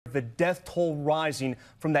The death toll rising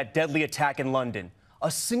from that deadly attack in London.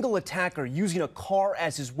 A single attacker using a car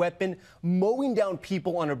as his weapon, mowing down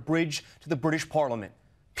people on a bridge to the British Parliament.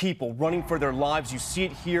 People running for their lives. You see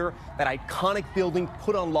it here, that iconic building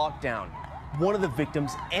put on lockdown. One of the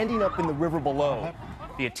victims ending up in the river below.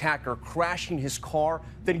 The attacker crashing his car,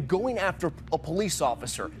 then going after a police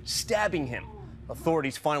officer, stabbing him.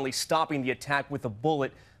 Authorities finally stopping the attack with a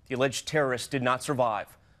bullet. The alleged terrorist did not survive.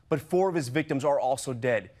 But 4 of his victims are also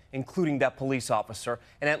dead, including that police officer,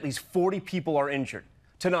 and at least 40 people are injured.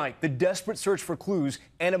 Tonight, the desperate search for clues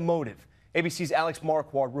and a motive. ABC's Alex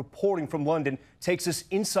Marquardt reporting from London takes us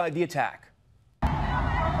inside the attack.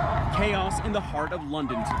 Chaos in the heart of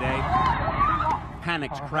London today.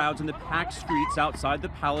 Panicked crowds in the packed streets outside the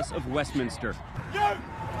Palace of Westminster.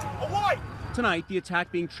 Tonight, the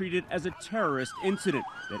attack being treated as a terrorist incident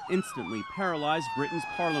that instantly paralyzed Britain's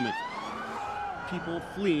parliament. People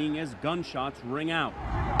fleeing as gunshots ring out.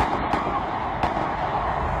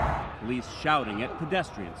 Police shouting at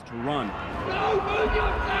pedestrians to run. No, move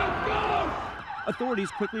yourself, go!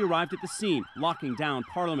 Authorities quickly arrived at the scene, locking down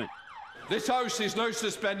Parliament. This House is now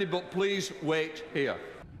suspended, but please wait here.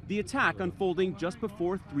 The attack unfolding just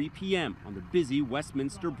before 3 p.m. on the busy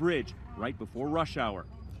Westminster Bridge, right before rush hour.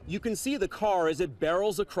 You can see the car as it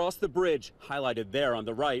barrels across the bridge, highlighted there on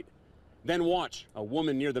the right. Then watch, a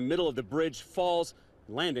woman near the middle of the bridge falls,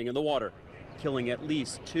 landing in the water, killing at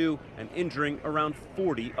least 2 and injuring around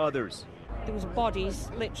 40 others. There was bodies,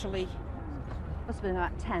 literally. Must have been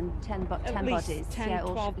about 10 At least bodies. 10, yeah,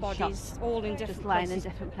 12 bodies, all in different just lying places.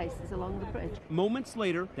 in different places along the bridge. Moments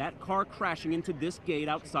later, that car crashing into this gate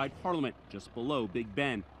outside Parliament, just below Big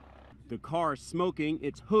Ben. The car smoking,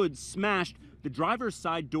 its hood smashed, the driver's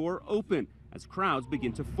side door open as crowds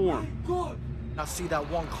begin to form. I see that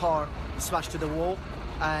one car smashed to the wall,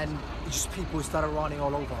 and just people started running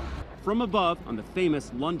all over. From above, on the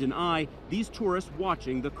famous London Eye, these tourists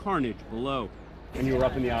watching the carnage below. And you were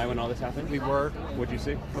up in the eye when all this happened? We were. What'd you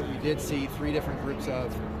see? But we did see 3 different groups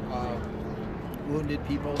of wounded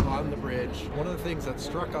people on the bridge. One of the things that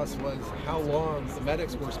struck us was how long the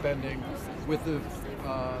medics were spending with the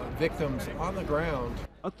victims on the ground.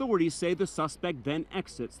 Authorities say the suspect then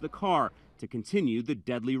exits the car to continue the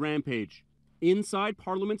deadly rampage. Inside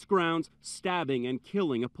Parliament's grounds, stabbing and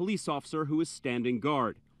killing a police officer who is standing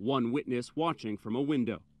guard. One witness watching from a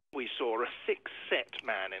window. We saw a thick-set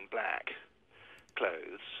man in black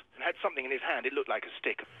clothes and had something in his hand. It looked like a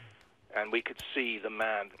stick. And we could see the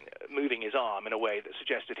man moving his arm in a way that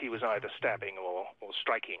suggested he was either stabbing or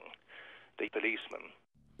striking the policeman.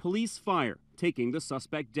 Police fire, taking the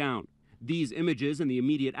suspect down. These images in the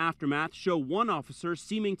immediate aftermath show one officer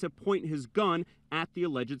seeming to point his gun at the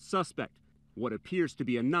alleged suspect. What appears to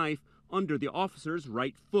be a knife under the officer's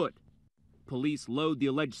right foot. Police load the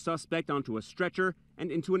alleged suspect onto a stretcher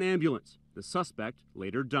and into an ambulance, the suspect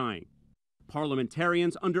later dying.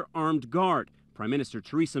 Parliamentarians under armed guard. Prime Minister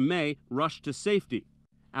Theresa May rushed to safety.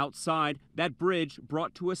 Outside, that bridge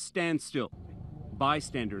brought to a standstill.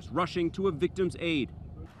 Bystanders rushing to a victim's aid.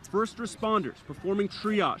 First responders performing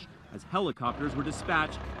triage as helicopters were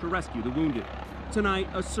dispatched to rescue the wounded. Tonight,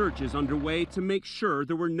 a search is underway to make sure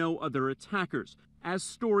there were no other attackers, as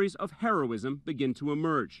stories of heroism begin to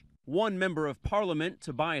emerge. One member of Parliament,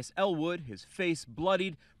 Tobias Ellwood, his face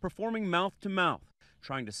bloodied, performing mouth-to-mouth,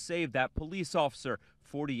 trying to save that police officer,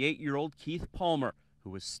 48-year-old Keith Palmer, who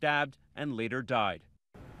was stabbed and later died.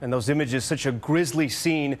 And those images, such a grisly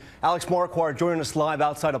scene. Alex Marquardt joining us live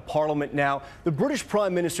outside of Parliament now. The British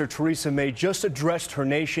Prime Minister Theresa May just addressed her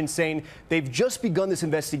nation, saying they've just begun this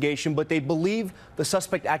investigation, but they believe the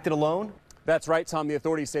suspect acted alone. That's right, Tom. The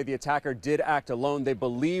authorities say the attacker did act alone. They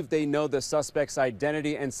believe they know the suspect's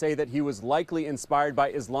identity and say that he was likely inspired by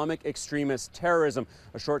Islamic extremist terrorism.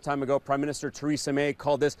 A short time ago, Prime Minister Theresa May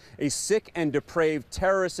called this a sick and depraved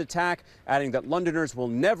terrorist attack, adding that Londoners will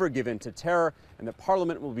never give in to terror and that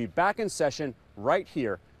Parliament will be back in session right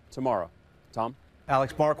here tomorrow. Tom?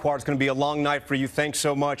 Alex Marquardt, it's going to be a long night for you. Thanks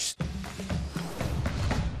so much.